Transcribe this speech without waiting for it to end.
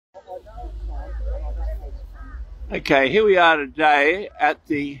Okay, here we are today at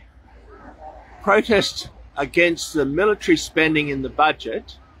the protest against the military spending in the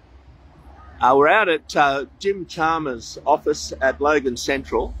budget. We're out at Jim Chalmers' office at Logan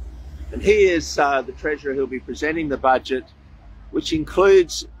Central, and he is the Treasurer who'll be presenting the budget, which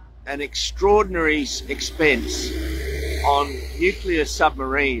includes an extraordinary expense on nuclear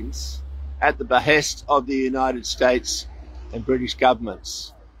submarines at the behest of the United States and British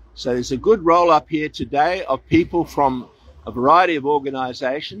governments. So there's a good roll-up here today of people from a variety of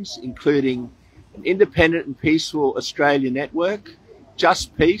organisations, including an Independent and Peaceful Australia Network,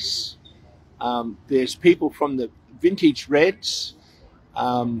 Just Peace. There's people from the Vintage Reds.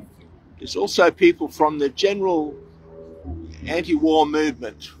 There's also people from the general anti-war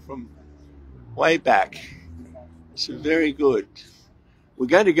movement from way back. So very good. We're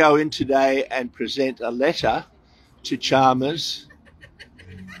going to go in today and present a letter to Chalmers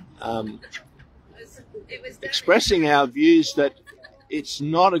expressing our views that it's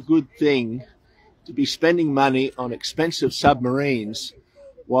not a good thing to be spending money on expensive submarines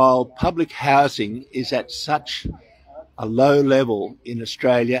while public housing is at such a low level in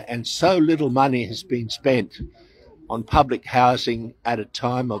Australia and so little money has been spent on public housing at a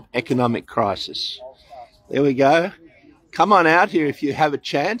time of economic crisis. There we go. Come on out here if you have a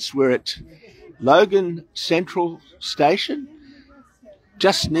chance. We're at Logan Central Station,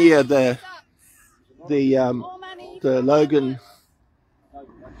 just near the Logan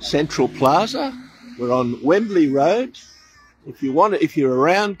Central Plaza. We're on Wembley Road. If you're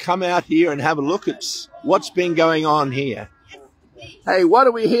around, come out here and have a look at what's been going on here. Hey, what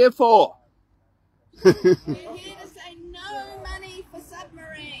are we here for? We're here to say no money for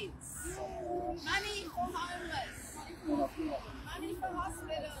submarines, money for homeless, money for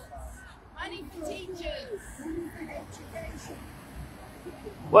hospitals, money for teachers.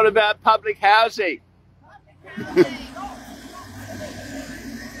 What about public housing?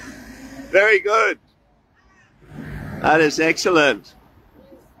 Very good. That is excellent.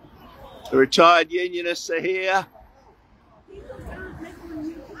 The retired unionists are here.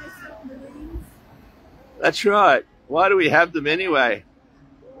 That's right. Why do we have them anyway?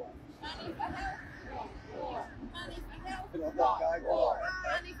 Money for health,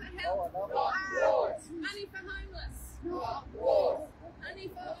 money for homeless, money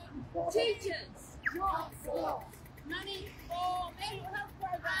for teachers, money for mental health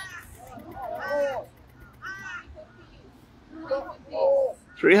programs.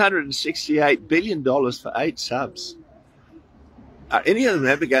 $368 billion for 8 subs. Are any of them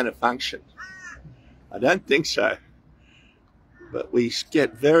ever going to function? I don't think so. But we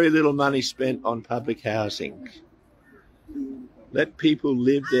get very little money spent on public housing. Let people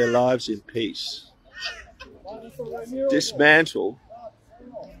live their lives in peace. Dismantle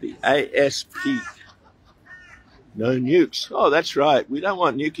the ASP. No nukes. Oh, that's right. We don't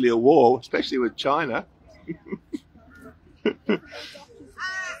want nuclear war, especially with China.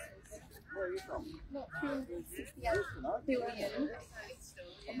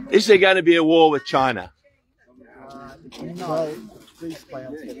 Is there going to be a war with China? Well, these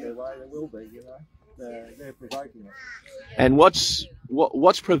plans get their way, there will be, you know. They're provoking it. And what's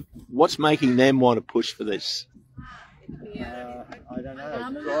making them want to push for this? I don't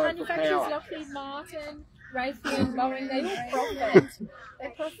know. The manufacturers, Lockheed Martin, Raytheon, Boeing, they all profit. They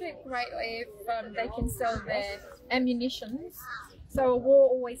profit greatly if they can sell their ammunitions. So a war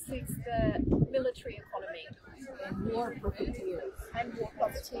always suits the military economy. And war profiteers.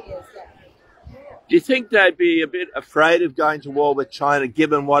 Do you think they'd be a bit afraid of going to war with China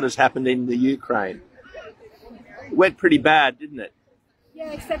given what has happened in the Ukraine? It went pretty bad, didn't it?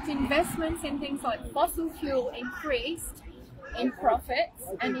 Yeah, except investments in things like fossil fuel increased in profits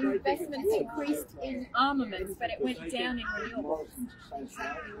and investments increased in armaments, but it went down in renewables.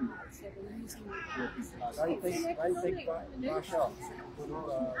 They think Russia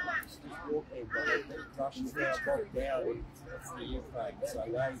Russia's now bogged down in the Ukraine, so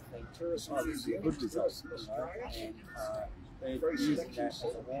they think it's a good result, you know, and they're using that as a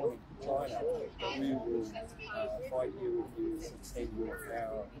warning to China. We will fight you if you extend your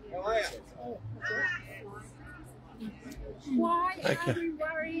power. Why are we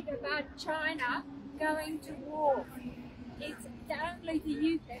worried about China going to war? It's only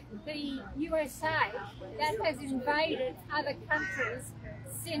the USA that has invaded other countries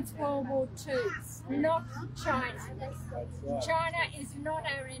since World War II, not China. China is not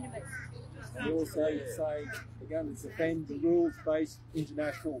our enemy. You also say they're going to defend the rules-based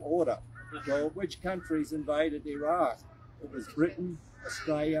international order. Well, which countries invaded Iraq? It was Britain,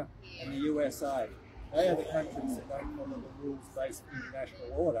 Australia, and the USA. They are the countries that don't follow the rules-based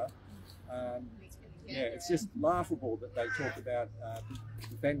international order. Yeah, it's just laughable that they talk about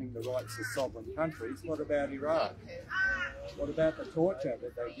defending the rights of sovereign countries. What about Iraq? What about the torture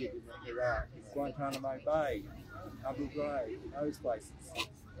that they did in Iraq, in Guantanamo Bay, Abu Ghraib, in those places?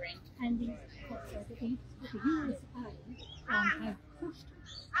 And the USA have pushed,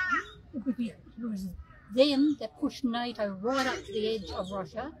 it was them that pushed NATO right up to the edge of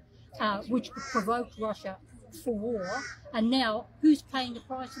Russia, which provoked Russia for war, and now who's paying the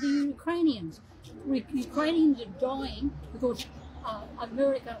price? The Ukrainians. Ukrainians are dying because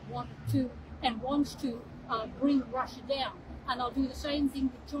America wants to bring Russia down, and they'll do the same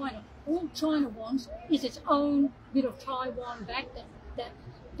thing with China. All China wants is its own bit of Taiwan back that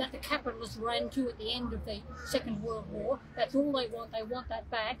the capitalists ran to at the end of the Second World War. That's all they want. They want that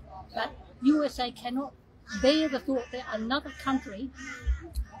back. But USA cannot bear the thought that another country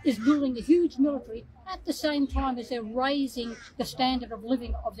is building a huge military at the same time as they're raising the standard of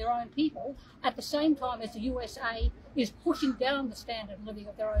living of their own people, at the same time as the USA is pushing down the standard of living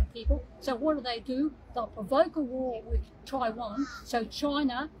of their own people. So what do? They'll provoke a war with Taiwan, so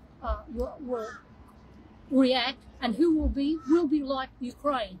China will react, and who will be? Will be like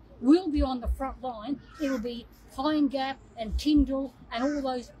Ukraine. Will be on the front line. It'll be Pine Gap and Tyndall and all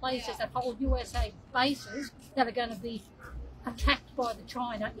those places that hold USA bases that are going to be attacked by the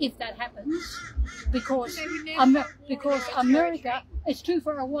China if that happens, because America is too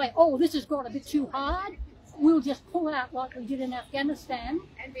far away. Oh, this has got a bit too hard. We'll just pull out like we did in Afghanistan,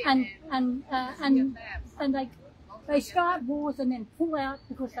 and they start wars and then pull out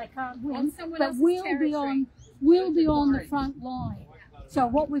because they can't win. But we'll be on the front line. So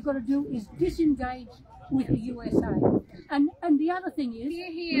what we've got to do is disengage with the USA. And the other thing is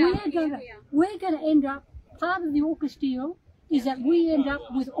we're going to end up, part of the AUKUS deal is that we end up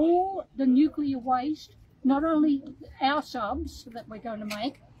with all the nuclear waste, not only our subs that we're going to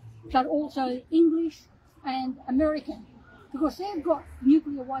make, but also English and American, because they've got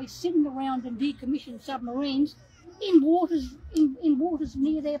nuclear waste sitting around in decommissioned submarines in waters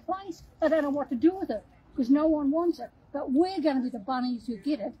near their place. They don't know what to do with it because no one wants it. But we're going to be the bunnies who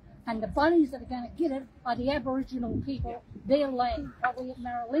get it, and the bunnies that are going to get it are the Aboriginal people, their land, probably at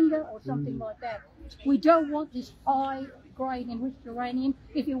Maralinga or something like that. We don't want this high-grade enriched uranium.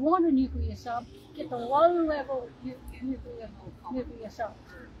 If you want a nuclear sub, get the low-level nuclear sub.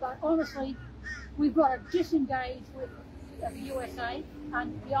 But honestly, we've got to disengage with the USA,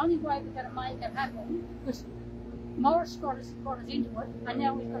 and the only way we're going to make it happen, because Morris got us into it, and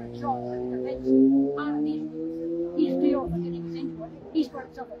now we've got a job that prevents part of his deal for getting us into it. He's got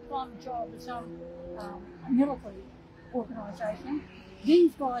himself a plum job with some military organisation.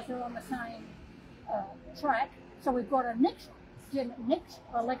 These guys are on the same track, so we've got a next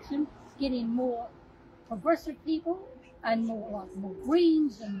election, get in more progressive people and more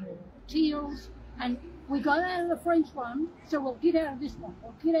Greens and more Teals, and we got out of the French one, so we'll get out of this one.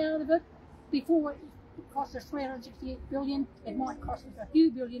 We'll get out of it before it costs us $368 billion. It might cost us a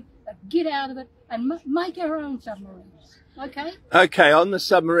few billion, but get out of it and make our own submarines. Okay? Okay, on the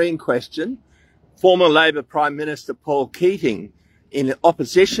submarine question, former Labor Prime Minister Paul Keating, in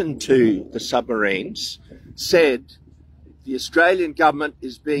opposition to the submarines, said the Australian government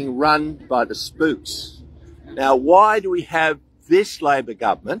is being run by the spooks. Now, why do we have this Labor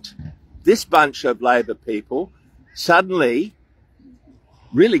government, this bunch of Labor people, suddenly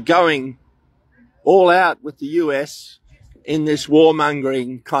really going all out with the US in this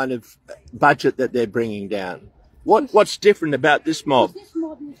warmongering kind of budget that they're bringing down? What's different about this mob? This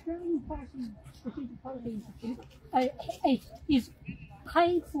mob, the Australian Strategic Policy Institute, is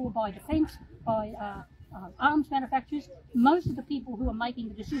paid for by defence, by arms manufacturers. Most of the people who are making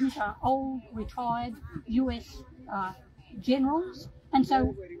the decisions are old, retired US generals, and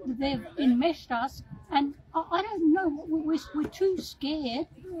so they've enmeshed us. And I don't know. We're too scared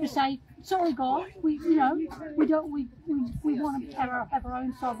to say, sorry, guys. We want to have our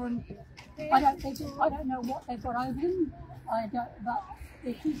own sovereign. I don't know what they've got over them. But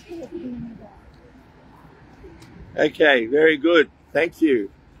they're too scared to do anything. Okay, very good. Thank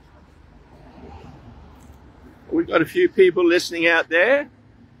you. We've got a few people listening out there.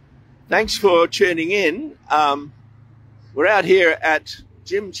 Thanks for tuning in. We're out here at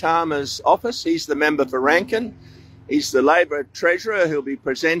Jim Chalmers' office. He's the member for Rankin. He's the Labor Treasurer who'll be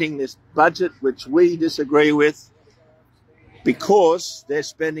presenting this budget, which we disagree with because they're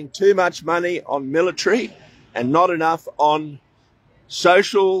spending too much money on military and not enough on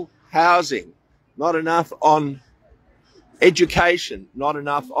social housing, not enough on education, not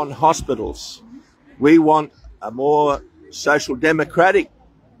enough on hospitals. We want a more social democratic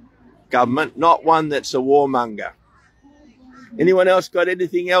government, not one that's a warmonger. Anyone else got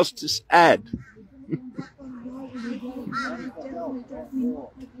anything else to add?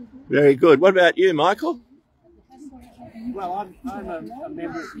 Very good. What about you, Michael? Well, I'm a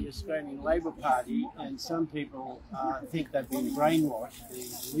member of the Australian Labor Party, and some people think they've been brainwashed,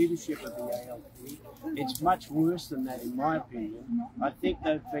 the leadership of the ALP. It's much worse than that, in my opinion. I think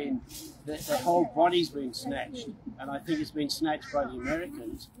the whole body's been snatched, and I think it's been snatched by the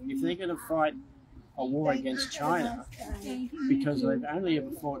Americans. If they're going to fight a war against China, because they've only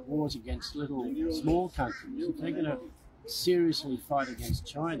ever fought wars against small countries, if they're going to seriously fight against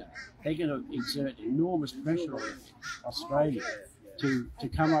China, they're going to exert enormous pressure on Australia to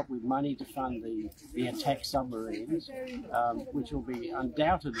come up with money to fund the attack submarines, which will be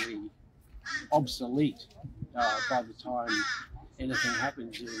undoubtedly obsolete by the time anything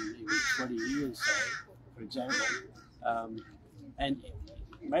happens in 20 years, say, for example. And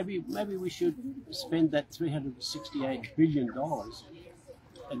maybe we should spend that $368 billion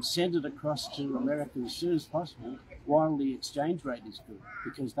and send it across to America as soon as possible while the exchange rate is good,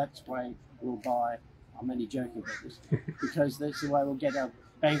 because that's the way we'll buy. I'm only joking about this, because that's the way we'll get our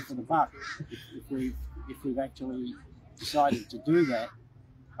bang for the buck. If we've actually decided to do that,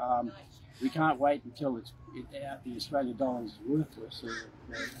 we can't wait until the Australian dollar is worthless or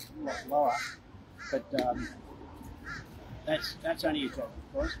a lot lower. But that's only a joke,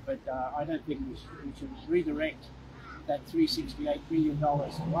 of course. But I don't think we should redirect that $368 billion to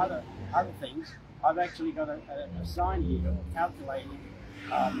other things. I've actually got a sign here calculating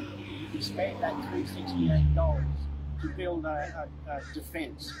we spent that $368 to build a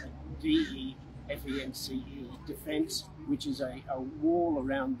defence, a DEFENCE, defence, which is a wall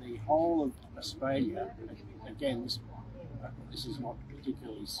around the whole of Australia. Again, this is not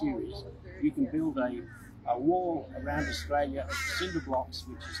particularly serious. You can build a wall around Australia of cinder blocks,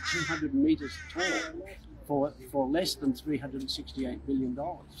 which is 200 metres tall, for less than $368 billion.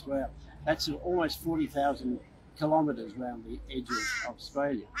 Well, that's almost 40,000 kilometres around the edge of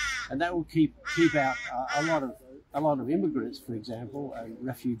Australia, and that will keep out a lot of immigrants, for example, and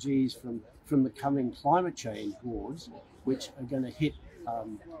refugees from the coming climate change wars, which are going to hit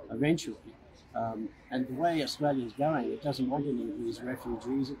eventually. And the way Australia is going, it doesn't want any of these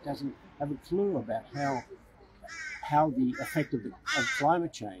refugees. It doesn't have a clue about how the effect of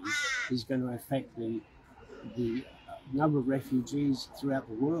climate change is going to affect the number of refugees throughout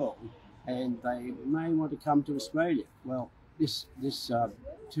the world, and they may want to come to Australia. Well, this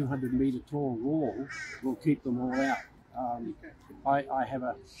 200 metre tall wall will keep them all out. I have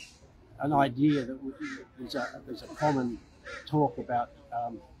an idea that there's a common talk about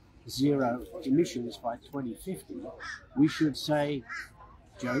zero emissions by 2050. We should say,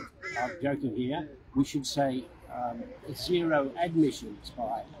 I'm joking here, we should say zero admissions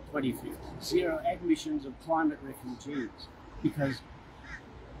by 2050, zero admissions of climate refugees, because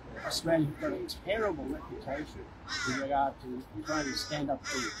Australia's got a terrible reputation in regard to trying to stand up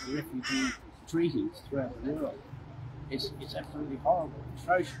to refugee treaties throughout the world. It's absolutely horrible,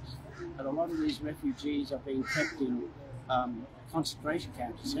 atrocious. And a lot of these refugees are being kept in concentration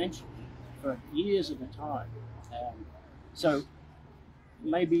camps, essentially, for years at a time. So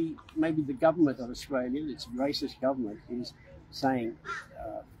maybe the government of Australia, its racist government, is saying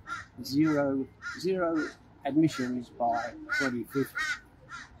zero admissions by 2050.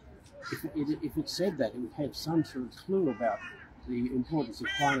 If it said that, it would have some sort of clue about the importance of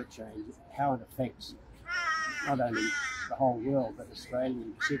climate change, how it affects not only the whole world, but Australia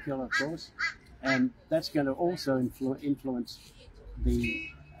in particular, of course. And that's going to also influence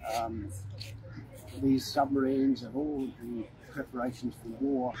these submarines and all the preparations for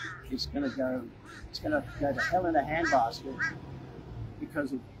war. It's going to go to hell in a handbasket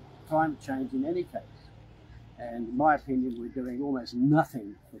because of climate change in any case. And in my opinion, we're doing almost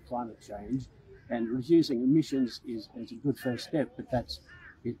nothing for climate change, and reducing emissions is a good first step, but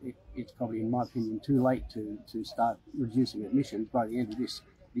it's probably, in my opinion, too late to start reducing emissions by the end of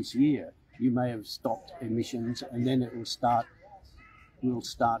this year. You may have stopped emissions, and then we'll start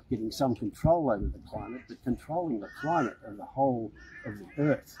getting some control over the climate, but controlling the climate of the whole of the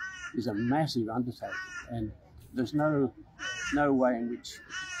Earth is a massive undertaking, and there's no way in which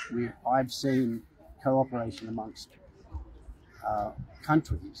I've seen cooperation amongst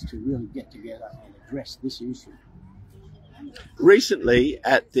countries to really get together and address this issue. Recently,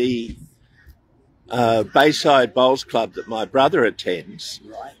 at the Bayside Bowls Club that my brother attends,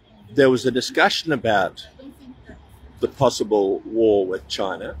 Right. there was a discussion about the possible war with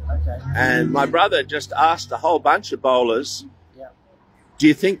China. Okay. And my brother just asked a whole bunch of bowlers, Yeah. do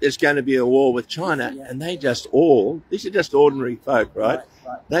you think there's going to be a war with China? Yeah. And they just these are just ordinary folk, right?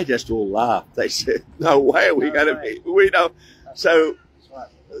 Right. They just all laughed. They said, no way are we going to be, we don't. So That's right.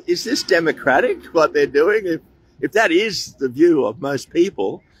 is this democratic, what they're doing? If that is the view of most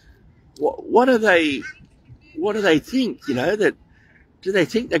people, what do they think? You know, that do they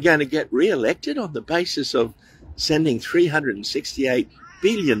think they're going to get re-elected on the basis of sending $368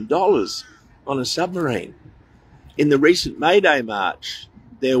 billion on a submarine? In the recent May Day march,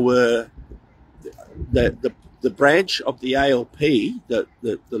 there were the branch of the ALP,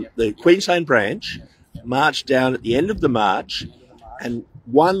 the Queensland branch, marched down at the end of the march, and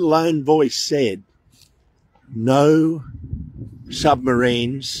one lone voice said, "No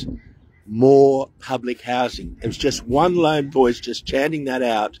submarines, more public housing." It was just one lone voice just chanting that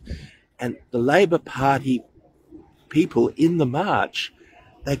out. And the Labor Party people in the march,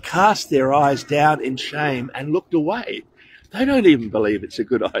 they cast their eyes down in shame and looked away. They don't even believe it's a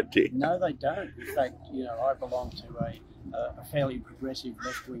good idea. No, they don't. In fact, you know, I belong to a fairly progressive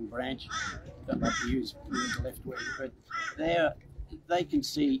left-wing branch. Don't like to use the left-wing, but they can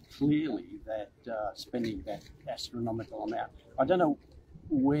see clearly that spending that astronomical amount. I don't know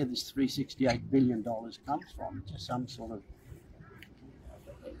where this $368 billion comes from. Just some sort of,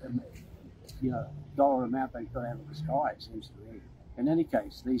 you know, dollar amount they got out of the sky, it seems to me. In any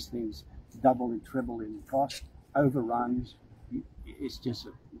case, these things double and treble in cost, overruns. It's just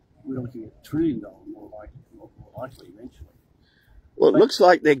we're looking at $1 trillion more likely eventually. Well, it looks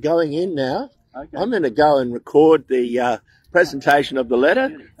like they're going in now. Okay. I'm going to go and record the presentation of the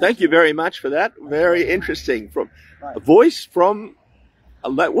letter. Thank you very much for that. Very interesting. From a voice from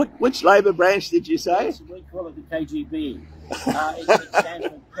which Labor branch did you say? We call it the KGB. It stands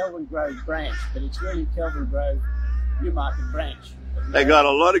for Kelvin Grove branch, but it's really Kelvin Grove Newmarket branch. They got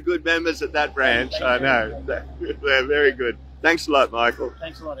a lot of good members at that branch. I know. They're very good. Thanks a lot, Michael.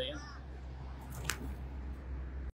 Thanks a lot, Ian.